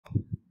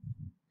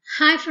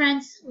Hi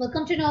friends,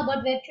 welcome to Know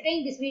About Web. Today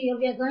in this video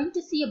we are going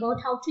to see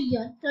about how to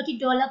earn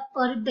 $30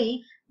 per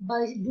day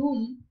by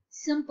doing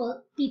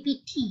simple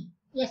PPT.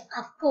 Yes,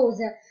 of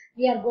course,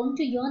 we are going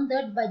to earn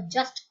that by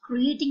just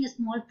creating a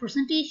small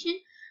presentation,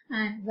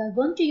 and we are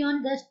going to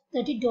earn this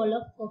 $30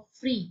 for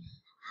free.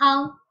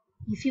 How?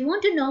 If you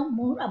want to know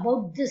more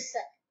about this,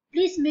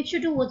 please make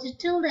sure to watch it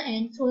till the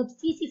end so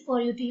it's easy for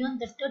you to earn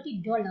the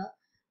 $30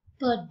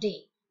 per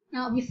day.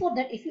 Now, before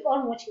that, if you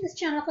are watching this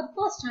channel for the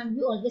first time,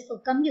 we always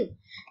welcome you.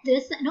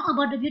 This Know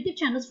About the YouTube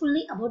channel is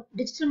fully about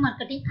digital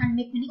marketing and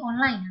make money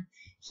online.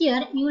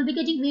 Here, you will be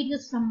getting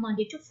videos from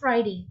Monday to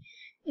Friday.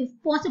 If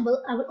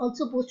possible, I will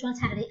also post on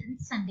Saturday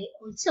and Sunday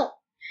also.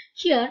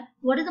 Here,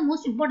 what is the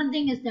most important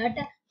thing is that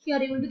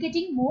here you will be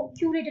getting more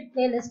curated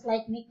playlists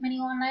like Make Money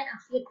Online,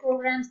 affiliate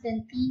programs,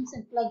 then themes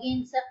and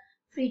plugins,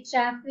 free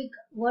traffic,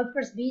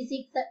 WordPress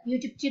basics,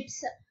 YouTube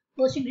tips,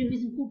 posting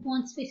reviews and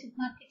coupons, Facebook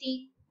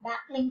marketing,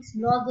 backlinks,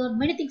 blogger,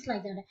 many things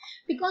like that.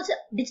 Because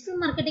digital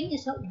marketing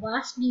is a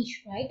vast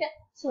niche, right?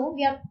 So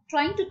we are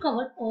trying to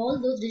cover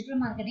all those digital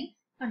marketing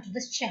onto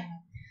this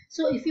channel.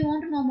 So if you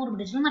want to know more about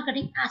digital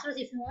marketing, as well as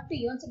if you want to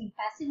earn some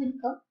passive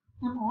income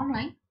on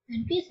online,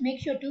 then please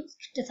make sure to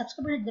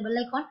subscribe and hit the bell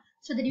icon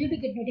so that you will be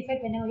get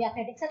notified whenever we are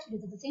creating such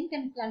videos. At the same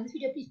time, if you like this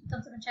video, please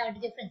thumbs up and share it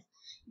with your friends.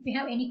 If you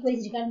have any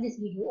queries regarding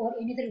this video or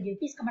any other video,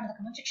 please comment in the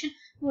comment section.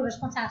 We will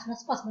respond as soon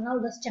as possible. Now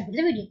let's jump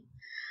into the video.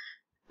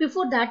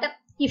 Before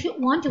that, if you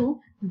want to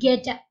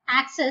get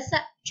access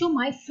to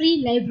my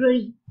free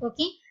library,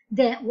 okay,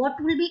 there what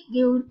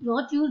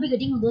you will be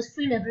getting on those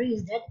free library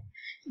is that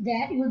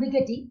there you will be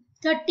getting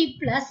 30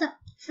 plus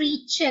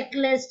free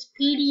checklists,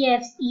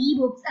 PDFs,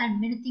 ebooks and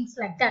many things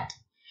like that.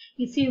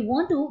 If you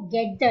want to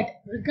get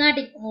that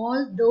regarding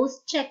all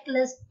those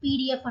checklists,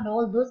 PDF and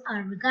all those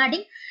are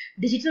regarding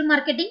digital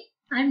marketing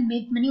and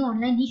make money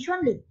online niche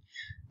only.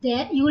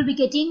 There you will be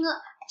getting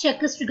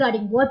checklists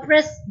regarding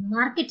WordPress,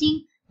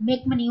 marketing,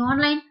 make money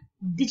online,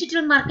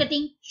 digital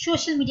marketing,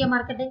 social media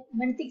marketing,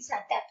 many things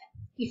like that.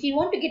 If you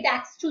want to get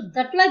access to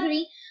that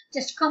library,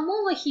 just come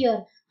over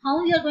here.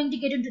 How you are going to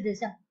get into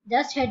this?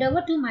 Just head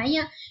over to my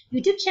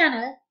YouTube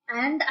channel,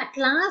 and at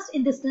last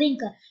in this link,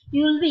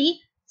 you will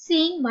be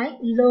seeing my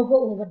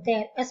logo over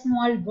there, a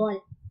small ball.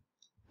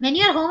 When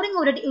you are hovering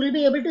over it, you will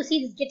be able to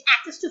see this get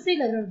access to free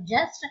library.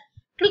 Just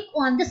click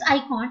on this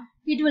icon,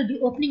 it will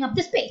be opening up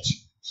this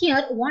page.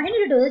 Here, what you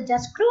need to do is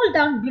just scroll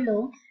down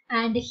below,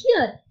 and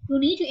here you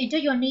need to enter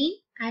your name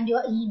and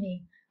your email.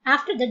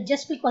 After that,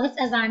 just click on this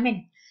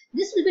assignment.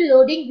 This will be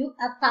loading you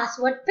a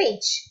password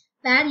page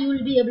where you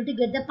will be able to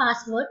get the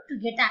password to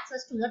get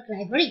access to that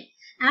library.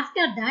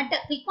 After that,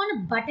 click on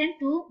a button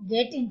to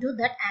get into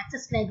that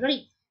access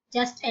library.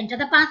 Just enter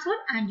the password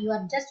and you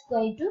are just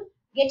going to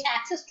get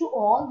access to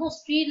all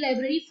those free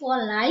library for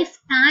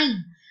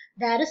lifetime.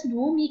 There is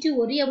no need to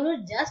worry about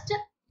it. Just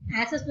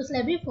access this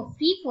library for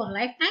free for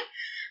lifetime.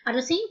 At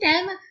the same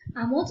time,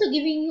 I'm also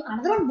giving you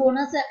another one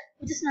bonus,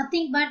 which is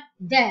nothing but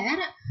there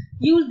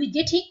you will be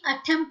getting a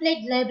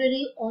template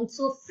library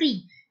also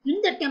free.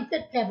 In the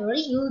template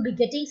library, you will be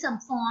getting some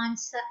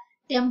fonts,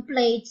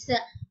 templates,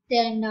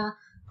 then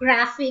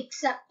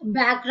graphics,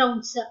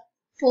 backgrounds,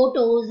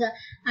 photos,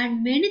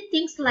 and many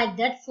things like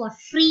that for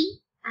free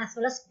as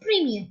well as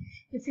premium.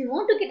 If you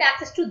want to get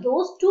access to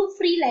those two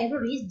free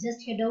libraries,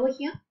 just head over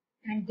here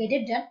and get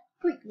it done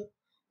quickly.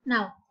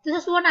 Now,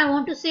 this is what I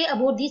want to say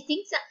about these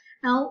things.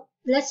 Now,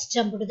 let's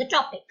jump into the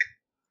topic.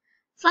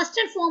 First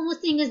and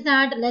foremost thing is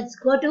that let's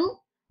go to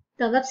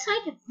the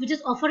website which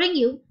is offering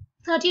you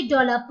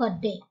 $30 per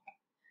day.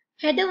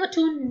 Head over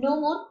to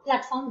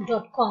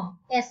knowmoreplatform.com.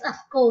 Yes, of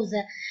course,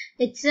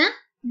 it's a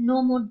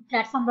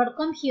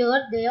knowmoreplatform.com.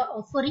 Here they are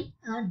offering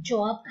a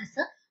job as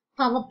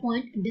a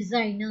PowerPoint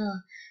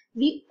designer.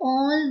 We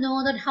all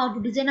know that how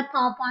to design a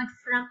PowerPoint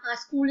from our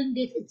schooling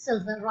days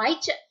itself,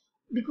 right?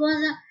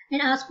 Because in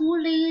our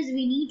school days,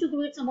 we need to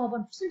create some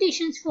PowerPoint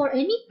presentations for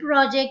any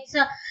projects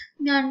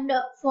and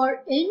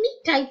for any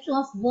types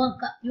of work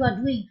you are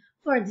doing.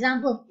 For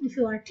example, if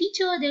you are a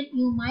teacher, then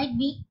you might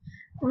be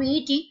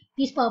creating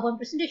this PowerPoint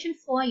presentation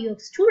for your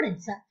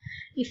students.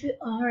 If you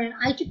are an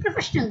IT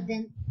professional,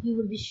 then you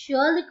will be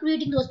surely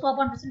creating those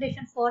PowerPoint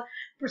presentations for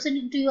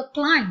presenting to your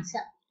clients.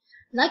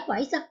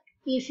 Likewise,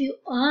 if you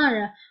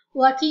are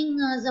working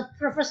as a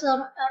professor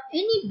or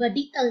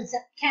anybody else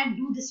can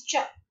do this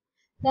job.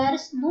 There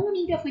is no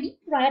need of any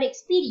prior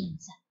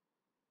experience.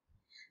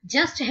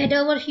 Just head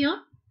over here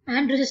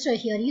and register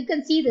here. You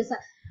can see this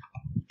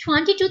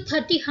 20 to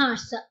 30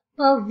 hours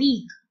per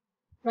week,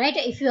 right?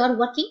 If you are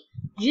working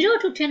 0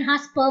 to 10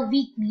 hours per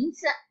week means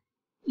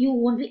you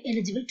won't be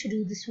eligible to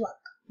do this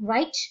work,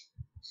 right?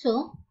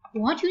 So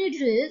what you need to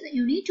do is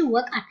you need to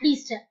work at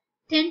least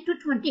 10 to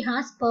 20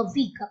 hours per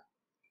week.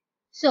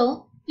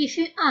 So if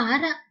you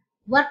are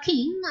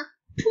working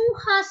 2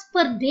 hours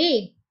per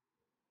day,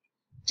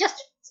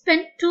 just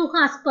spend 2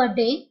 hours per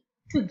day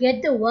to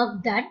get the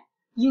work done.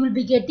 You will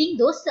be getting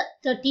those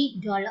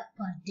 $30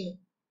 per day,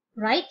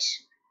 right?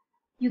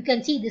 You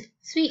can see this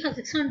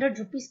 600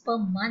 rupees per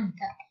month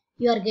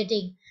you are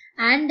getting.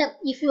 And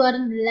if you are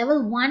in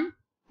level 1,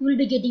 you will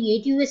be getting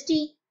 8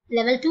 USD.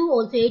 Level 2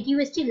 also 8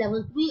 USD,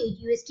 level 3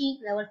 8 USD,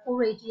 level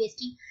 4 8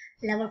 USD,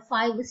 level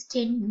 5 is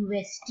 10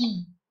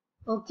 USD.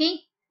 Okay,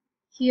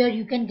 here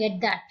you can get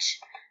that.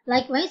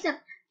 Likewise,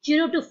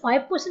 0 to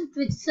 5%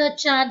 with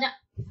surcharge,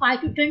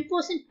 5 to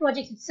 10%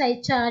 project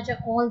side charge,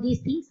 all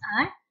these things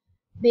are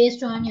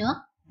based on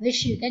your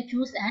wish. You can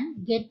choose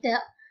and get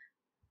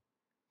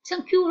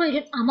some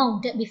curated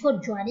amount before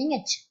joining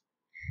it.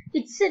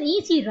 It's an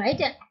easy,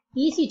 right?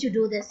 Easy to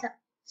do this.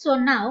 So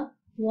now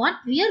what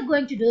we are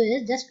going to do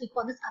is just click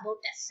on this About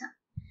Us.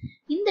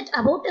 In that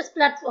About Us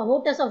platform,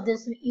 About Us of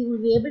this, you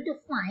will be able to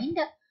find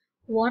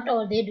what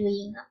are they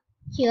doing.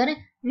 Here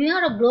we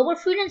are a global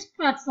freelance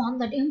platform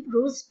that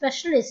improves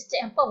specialists,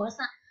 empowers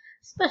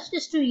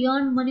specialists to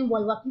earn money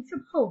while working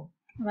from home.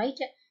 Right?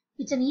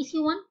 It's an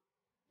easy one.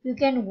 You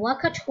can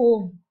work at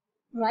home.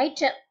 Right?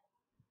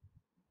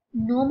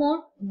 No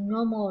more,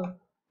 no more.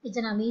 It's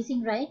an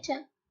amazing, right?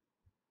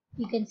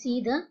 You can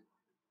see the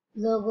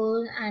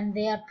logo, and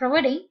they are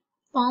providing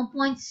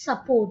PowerPoint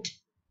support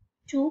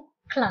to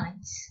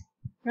clients,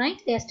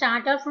 right? They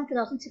started from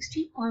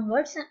 2016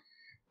 onwards,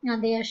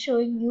 and they are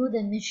showing you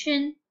the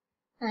mission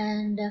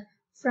and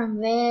from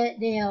where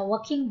they are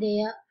working.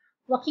 They are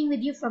working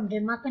with you from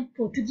Denmark and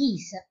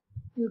Portuguese.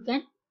 You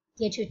can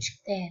get it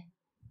there.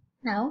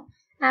 Now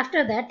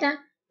after that,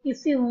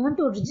 if you want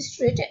to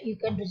register it, you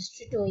can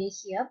register it over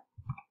here,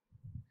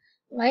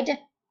 right?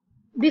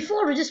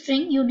 Before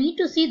registering, you need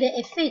to see the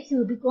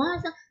FAQ,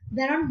 because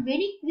there are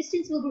many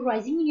questions will be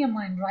rising in your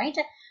mind, right?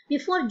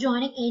 Before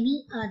joining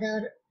any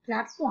other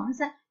platforms,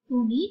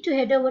 you need to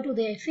head over to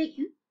the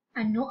FAQ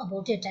and know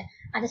about it.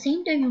 At the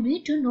same time, you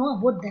need to know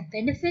about the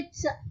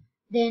benefits,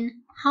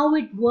 then how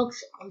it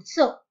works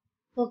also.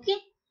 Okay,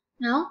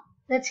 now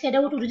let's head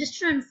over to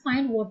register and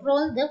find what are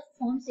all the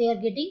forms they are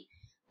getting.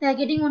 They are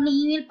getting only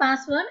email,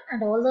 password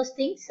and all those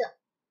things.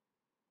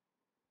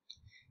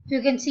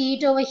 You can see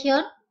it over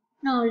here.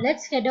 Now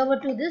let's head over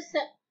to this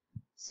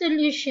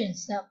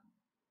solutions,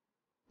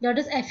 that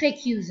is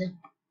FAQs.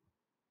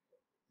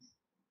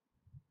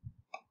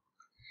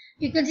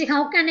 You can see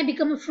how can I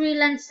become a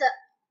freelance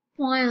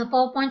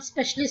PowerPoint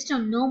specialist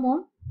on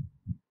knowmore.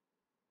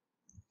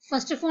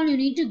 First of all, you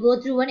need to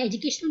go through an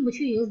educational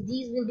materials.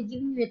 These will be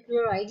giving you a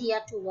clear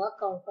idea to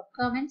work out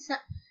requirements,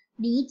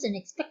 needs and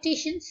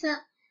expectations.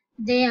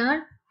 They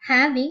are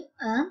having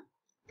a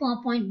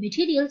PowerPoint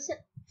materials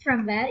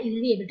from where you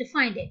will be able to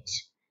find it,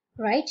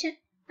 right?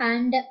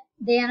 And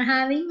they are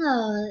having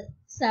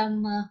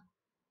some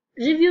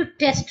review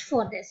test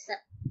for this.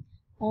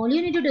 All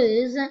you need to do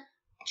is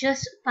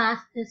just pass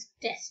this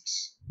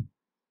test.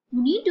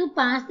 You need to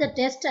pass the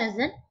test as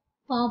a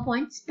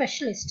PowerPoint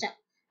specialist.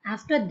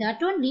 After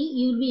that only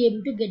you will be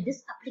able to get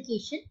this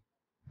application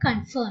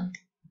confirmed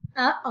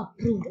or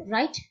approved,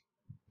 right?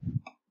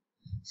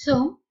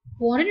 So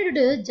what you need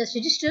to do is just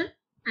register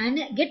and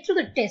get through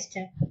the test.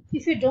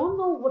 If you don't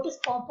know what is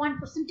PowerPoint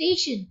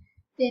presentation,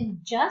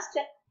 then just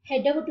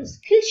head over to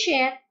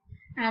Skillshare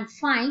and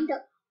find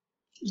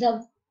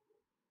the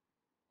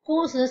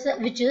courses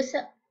which is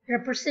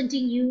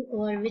representing you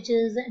or which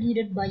is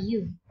needed by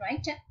you,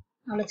 right?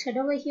 Now let's head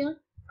over here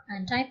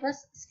and type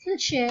as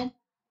Skillshare.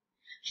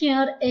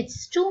 Here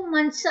it's 2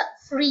 months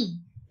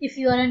free. If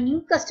you are a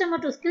new customer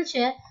to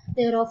Skillshare,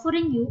 they are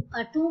offering you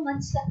a 2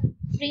 months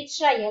free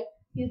trial.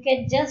 You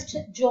can just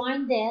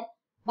join there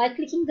by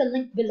clicking the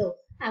link below.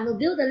 I will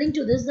give the link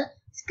to this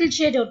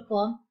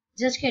skillshare.com.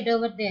 Just head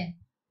over there.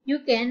 You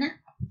can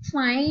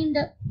find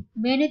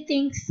many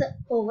things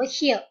over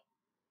here.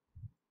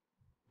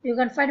 You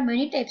can find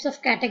many types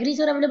of categories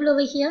are available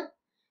over here.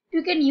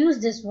 You can use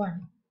this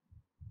one.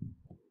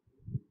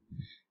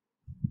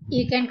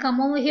 You can come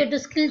over here to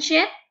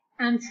Skillshare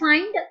and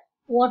find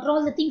what are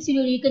all the things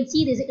you need. You can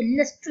see this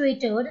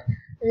illustrated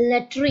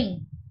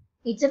lettering.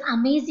 It's an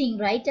amazing,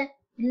 right?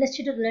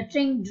 Illustrated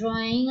lettering,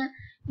 drawing,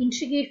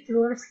 intricate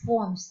floral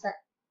forms.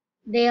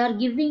 They are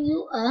giving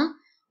you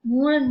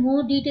more and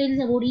more details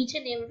about each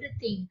and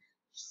everything.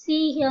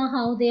 See here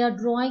how they are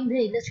drawing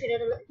the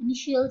illustrated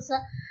initials.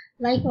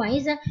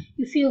 Likewise,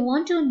 if you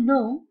want to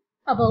know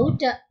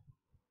about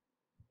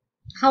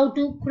how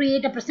to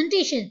create a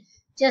presentation,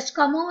 just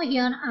come over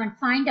here and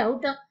find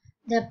out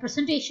the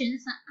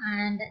presentations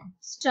and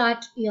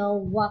start your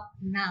work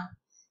now.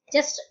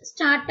 Just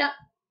start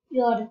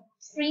your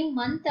free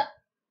month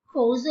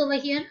course over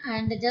here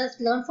and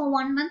just learn for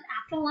 1 month.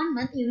 After 1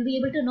 month, you will be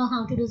able to know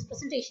how to do this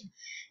presentation.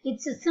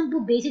 It's a simple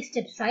basic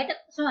steps, right?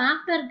 So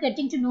after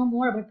getting to know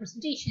more about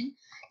presentation,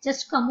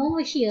 just come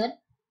over here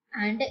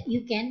and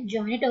you can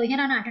join it over here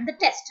and attend the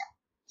test.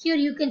 Here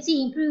you can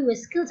see improve your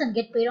skills and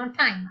get paid on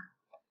time.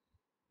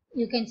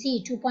 You can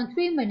see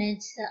 2.3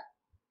 minutes,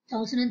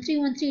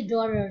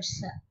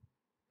 $1,313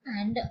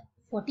 and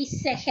 40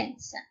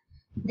 seconds.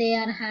 They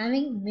are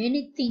having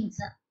many things.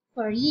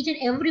 For each and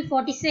every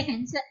 40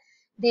 seconds,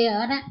 they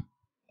are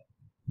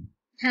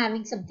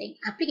having something.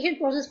 Application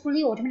process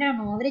fully automated.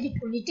 On average, it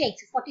only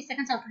takes 40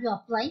 seconds after you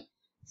apply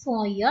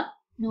for your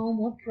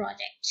knowmore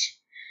project.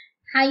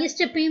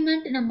 Highest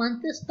payment in a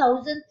month is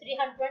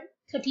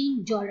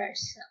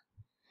 $1,313.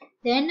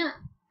 Then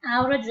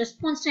average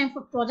response time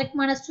for project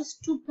manager is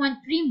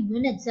 2.3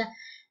 minutes.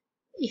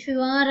 If you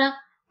are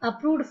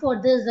approved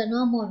for this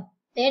knowmore,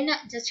 then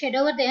just head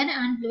over there,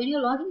 and when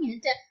you're logging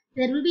in,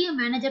 there will be a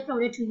manager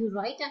provided to you,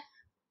 right?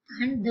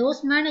 And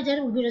those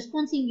manager will be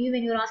responding you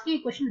when you're asking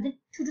a question within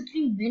 2 to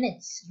 3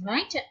 minutes,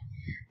 right?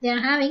 They are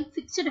having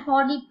fixed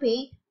hourly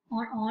pay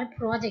on all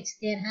projects.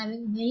 They are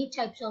having many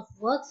types of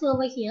works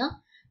over here.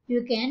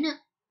 You can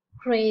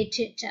create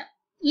it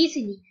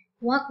easily,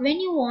 work when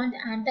you want,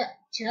 and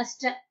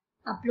just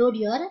upload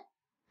your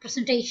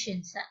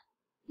presentations.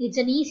 It's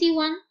an easy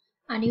one,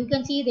 and you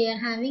can see they are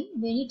having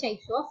many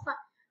types of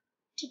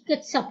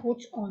ticket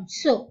supports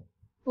also.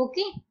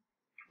 Okay,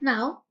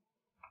 now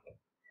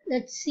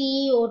let's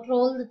see what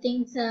all the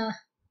things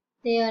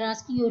they are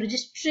asking you.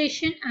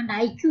 Registration and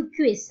IQ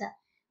quiz.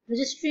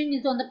 Registering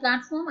is on the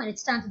platform, and it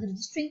starts with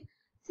registering.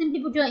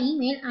 Simply put your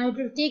email, and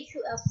it will take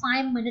you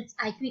a 5 minutes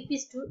IQ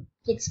quiz to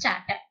get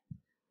started,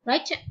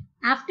 right?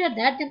 After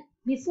that,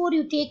 before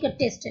you take a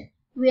test,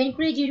 we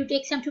encourage you to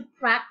take some to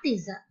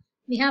practice.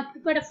 We have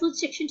prepared a full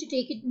section to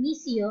take it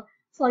easier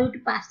for you to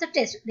pass the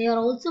test. They are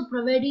also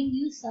providing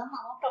you some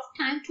amount of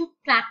time to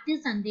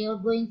practice, and they are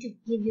going to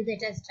give you the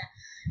test.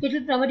 It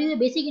will provide you the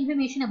basic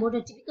information about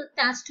a typical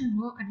task to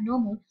know at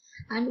knowmore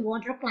and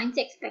what our clients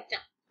expect.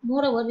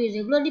 Moreover, we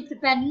regularly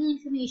prepare new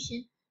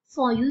information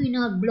for you in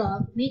our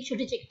blog. Make sure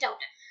to check it out.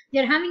 They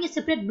are having a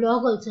separate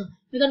blog also.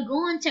 You can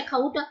go and check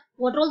out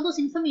what all those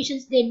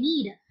informations they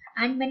need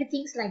and many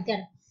things like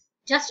that.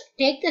 Just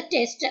take the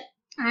test,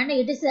 and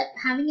it is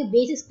having a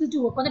basic skill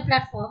to work on the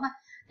platform.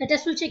 The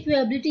test will check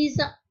your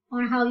abilities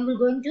on how you are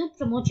going to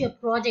promote your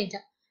project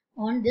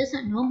on this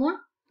knowmore.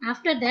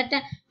 After that,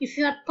 if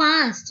you are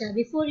passed,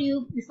 before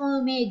you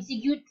may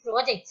execute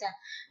projects,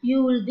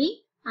 you will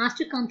be asked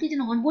to complete an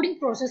onboarding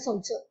process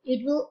also.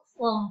 It will,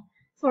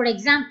 for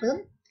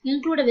example,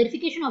 include a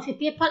verification of your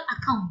PayPal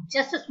account,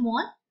 just a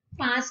small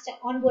fast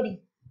onboarding.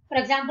 For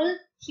example,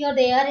 here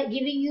they are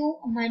giving you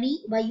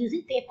money by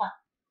using PayPal.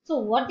 So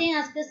what they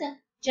ask is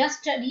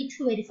just need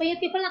to verify your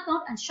PayPal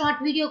account and short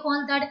video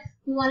call that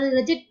you are a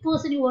legit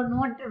person, you are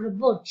not a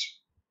robot,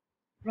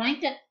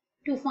 right?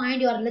 To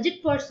find your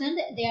legit person,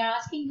 they are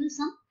asking you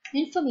some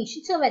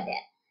information over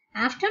there.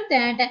 After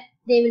that,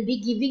 they will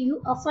be giving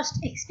you a first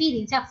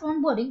experience. After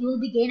onboarding, you will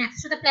be gain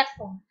access to the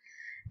platform.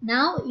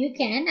 Now you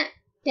can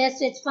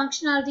test its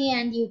functionality,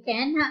 and you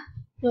can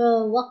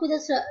work with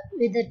us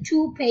with the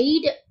 2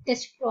 paid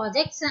test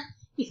projects.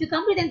 If you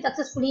complete them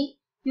successfully,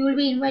 you will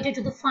be invited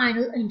to the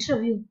final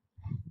interview.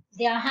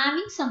 They are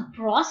having some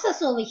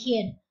process over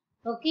here.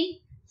 Okay,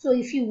 so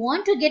if you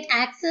want to get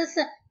access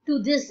to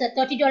this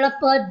 $30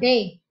 per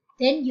day,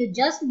 then you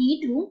just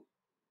need to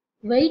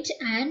wait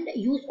and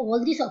use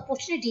all these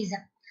opportunities.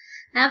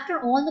 After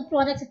all the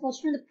projects are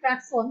posted on the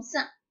platforms,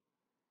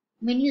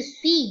 when you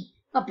see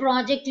a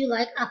project you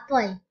like,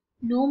 apply.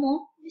 No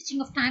more wasting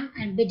of time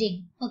and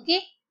bidding. Okay,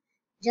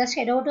 just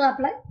head over to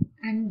apply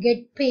and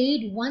get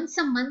paid once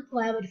a month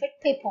via verified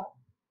PayPal.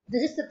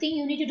 This is the thing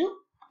you need to do.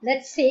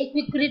 Let's say a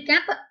quick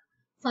recap.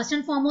 First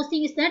and foremost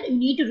thing is that you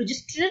need to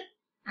register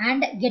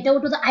and get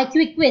out to the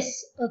IQ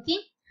quiz. Okay,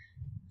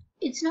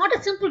 it's not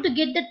as simple to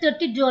get the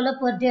 $30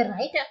 per day,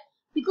 right?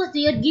 Because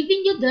they are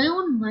giving you their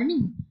own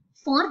money.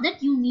 For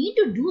that, you need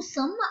to do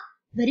some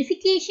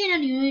verification,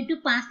 and you need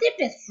to pass the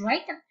test,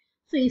 right?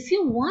 So if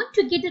you want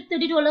to get the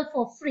 $30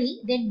 for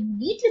free, then you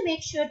need to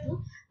make sure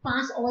to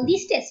pass all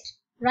these tests,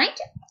 right?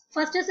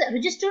 First is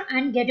register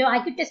and get your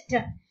IQ test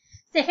done.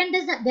 Second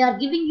is that they are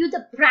giving you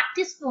the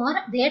practice for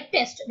their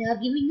test. They are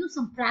giving you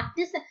some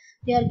practice.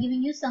 They are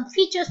giving you some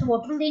features,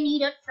 what will they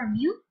need from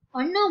you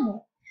or no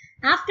more.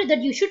 After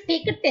that, you should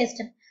take a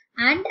test.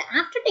 And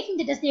after taking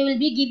the test, they will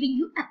be giving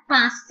you a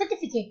pass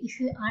certificate if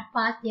you are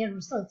passed their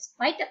results,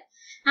 right?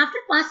 After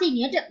passing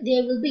it,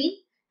 they will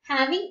be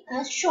having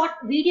a short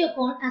video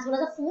call as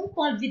well as a phone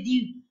call with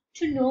you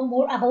to know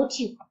more about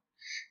you.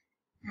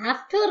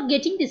 After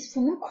getting this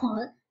phone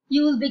call,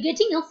 you will be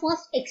getting a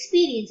first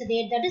experience.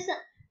 That is,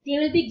 they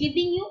will be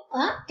giving you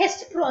a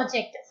test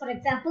project. For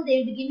example, they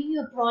will be giving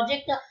you a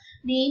project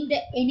named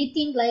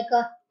anything like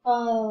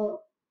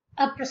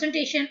a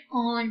presentation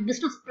on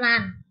business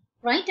plan,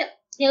 right?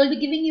 They will be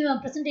giving you a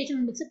presentation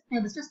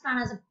on business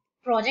plan as a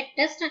project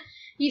test.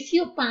 If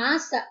you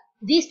pass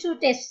these 2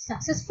 tests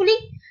successfully,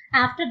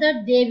 after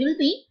that they will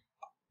be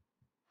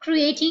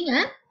creating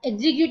an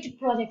executed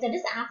project. That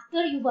is,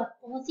 after you are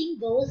passing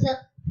those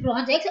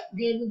projects,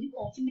 they will be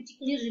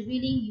automatically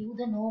revealing you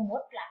the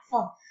knowmore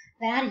platform,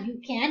 where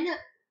you can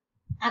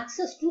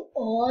access to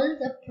all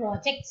the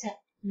projects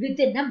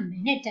within a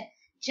minute.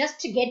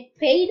 Just get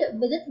paid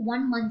within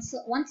 1 month,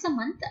 once a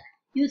month,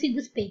 using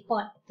this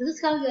PayPal. This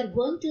is how you are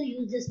going to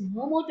use this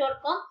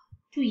knowmore.com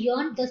to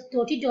earn this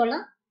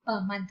 $30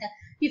 per month.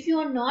 If you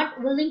are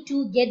not willing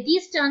to get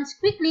these terms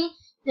quickly,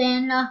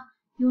 then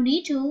you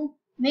need to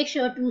make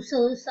sure to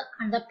search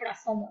another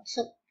platform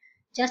also.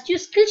 Just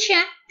use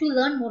Skillshare to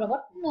learn more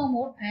about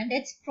knowmore and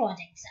its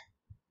projects.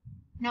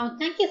 Now,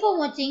 thank you for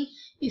watching.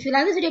 If you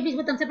like this video, please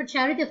put thumbs up and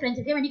share with your friends.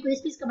 If you have any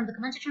queries, please comment in the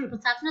comment section as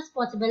soon as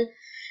possible.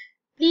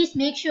 Please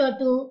make sure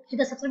to hit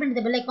the subscribe and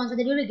the bell icon so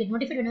that you will get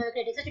notified whenever I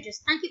create such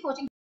videos. Thank you for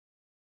watching.